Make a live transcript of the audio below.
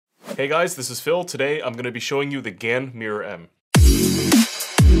Hey guys, this is Phil. Today I'm going to be showing you the GAN Mirror M.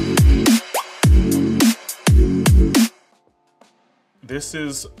 This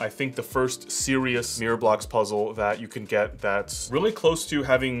is, I think, the first serious mirror blocks puzzle that you can get that's really close to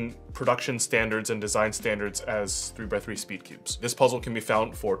having production standards and design standards as 3x3 speed cubes. This puzzle can be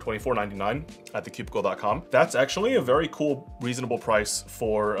found for $24.99 at TheCubicle.com. That's actually a very cool, reasonable price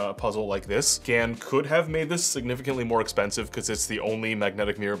for a puzzle like this. GAN could have made this significantly more expensive because it's the only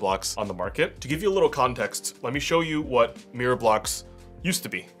magnetic mirror blocks on the market. To give you a little context, let me show you what mirror blocks used to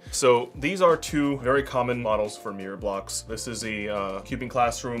be. So these are two very common models for mirror blocks. This is a Cubing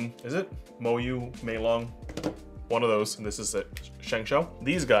Classroom, is it? Moyu, Meilong, one of those, and this is a Shengshou.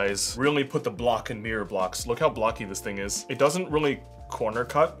 These guys really put the block in mirror blocks. Look how blocky this thing is. It doesn't really corner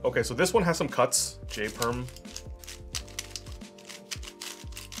cut. Okay, so this one has some cuts, J-perm.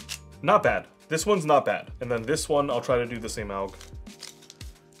 Not bad. This one's not bad. And then this one, I'll try to do the same alg.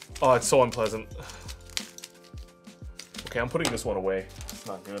 Oh, it's so unpleasant. Okay, I'm putting this one away. It's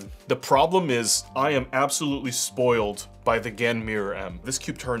not good. The problem is I am absolutely spoiled by the GAN Mirror M. This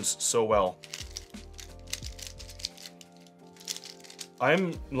cube turns so well.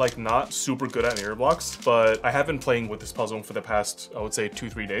 I'm like not super good at mirror blocks, but I have been playing with this puzzle for the past, I would say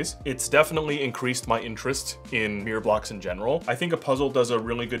 2-3 days. It's definitely increased my interest in mirror blocks in general. I think a puzzle does a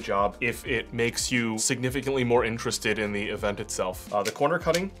really good job if it makes you significantly more interested in the event itself. The corner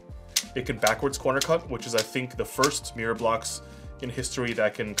cutting, it can backwards corner cut, which is I think the first mirror blocks in history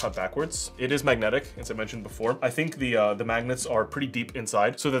that can cut backwards. It is magnetic, as I mentioned before. I think the magnets are pretty deep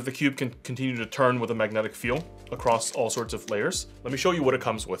inside so that the cube can continue to turn with a magnetic feel across all sorts of layers. Let me show you what it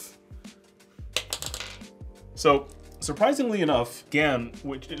comes with. So, surprisingly enough, GAN,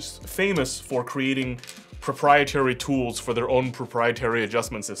 which is famous for creating proprietary tools for their own proprietary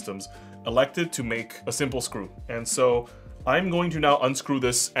adjustment systems, elected to make a simple screw. And so I'm going to now unscrew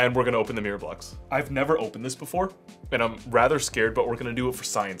this and we're gonna open the mirror blocks. I've never opened this before and I'm rather scared, but we're gonna do it for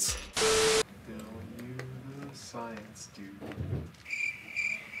science. Science, dude.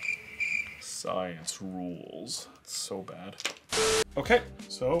 Science rules. It's so bad. Okay,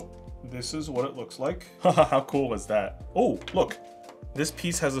 so this is what it looks like. How cool is that? Oh, look, this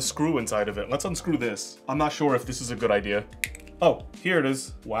piece has a screw inside of it. Let's unscrew this. I'm not sure if this is a good idea. Oh, here it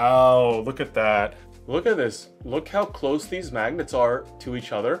is. Wow, look at that. Look at this. Look how close these magnets are to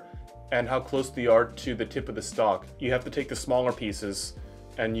each other and how close they are to the tip of the stock. You have to take the smaller pieces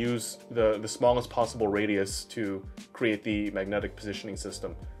and use the smallest possible radius to create the magnetic positioning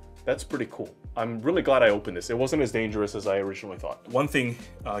system. That's pretty cool. I'm really glad I opened this. It wasn't as dangerous as I originally thought. One thing,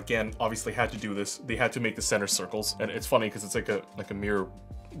 again, obviously had to do this. They had to make the center circles, and it's funny because it's like a mirror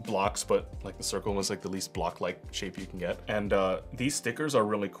blocks, but like the circle was like the least block-like shape you can get. And these stickers are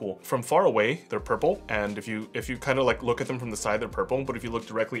really cool. From far away, they're purple, and if you kind of like look at them from the side, they're purple, but if you look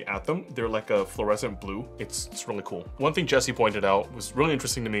directly at them, they're like a fluorescent blue. It's really cool. One thing Jesse pointed out was really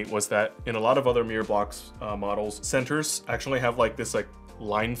interesting to me was that in a lot of other mirror blocks models, centers actually have like this like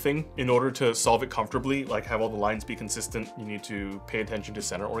line thing. In order to solve it comfortably, like have all the lines be consistent, you need to pay attention to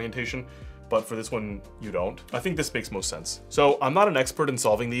center orientation. But for this one, you don't. I think this makes most sense. So I'm not an expert in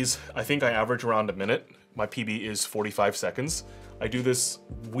solving these. I think I average around a minute. My PB is 45 seconds. I do this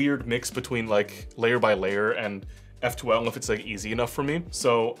weird mix between like layer by layer and F2L if it's like easy enough for me.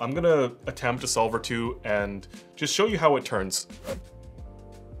 So I'm gonna attempt a solver 2 and just show you how it turns.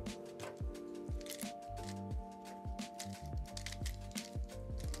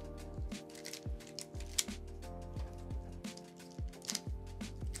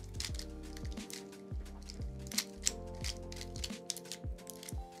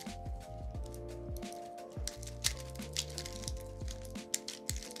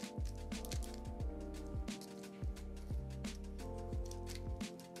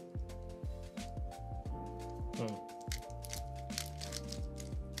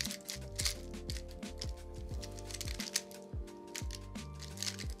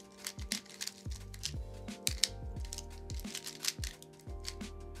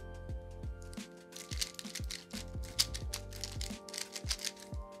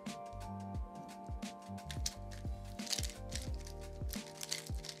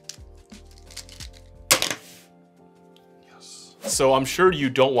 So I'm sure you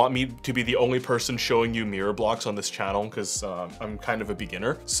don't want me to be the only person showing you mirror blocks on this channel because I'm kind of a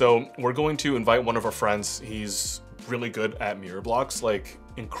beginner. So we're going to invite one of our friends. He's really good at mirror blocks, like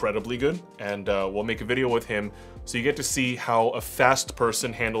incredibly good. And we'll make a video with him So you get to see how a fast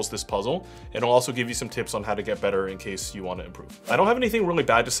person handles this puzzle, and it'll also give you some tips on how to get better in case you want to improve. I don't have anything really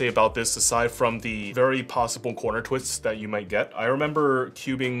bad to say about this aside from the very possible corner twists that you might get. I remember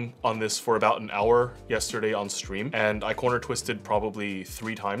cubing on this for about an hour yesterday on stream, and I corner twisted probably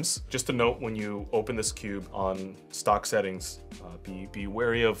 3 times. Just a note, when you open this cube on stock settings, be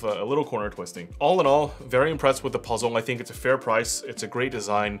wary of a little corner twisting. All in all, very impressed with the puzzle. I think it's a fair price, it's a great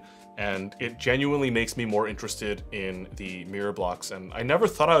design, and it genuinely makes me more interested in the mirror blocks. And I never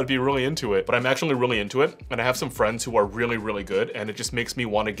thought I would be really into it, but I'm actually really into it. And I have some friends who are really, really good, and it just makes me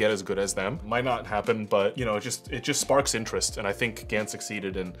want to get as good as them. Might not happen, but you know, it just sparks interest. And I think GAN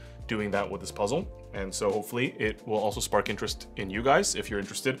succeeded in doing that with this puzzle. And so hopefully it will also spark interest in you guys. If you're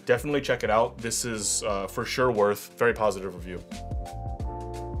interested, definitely check it out. This is for sure worth very positive review.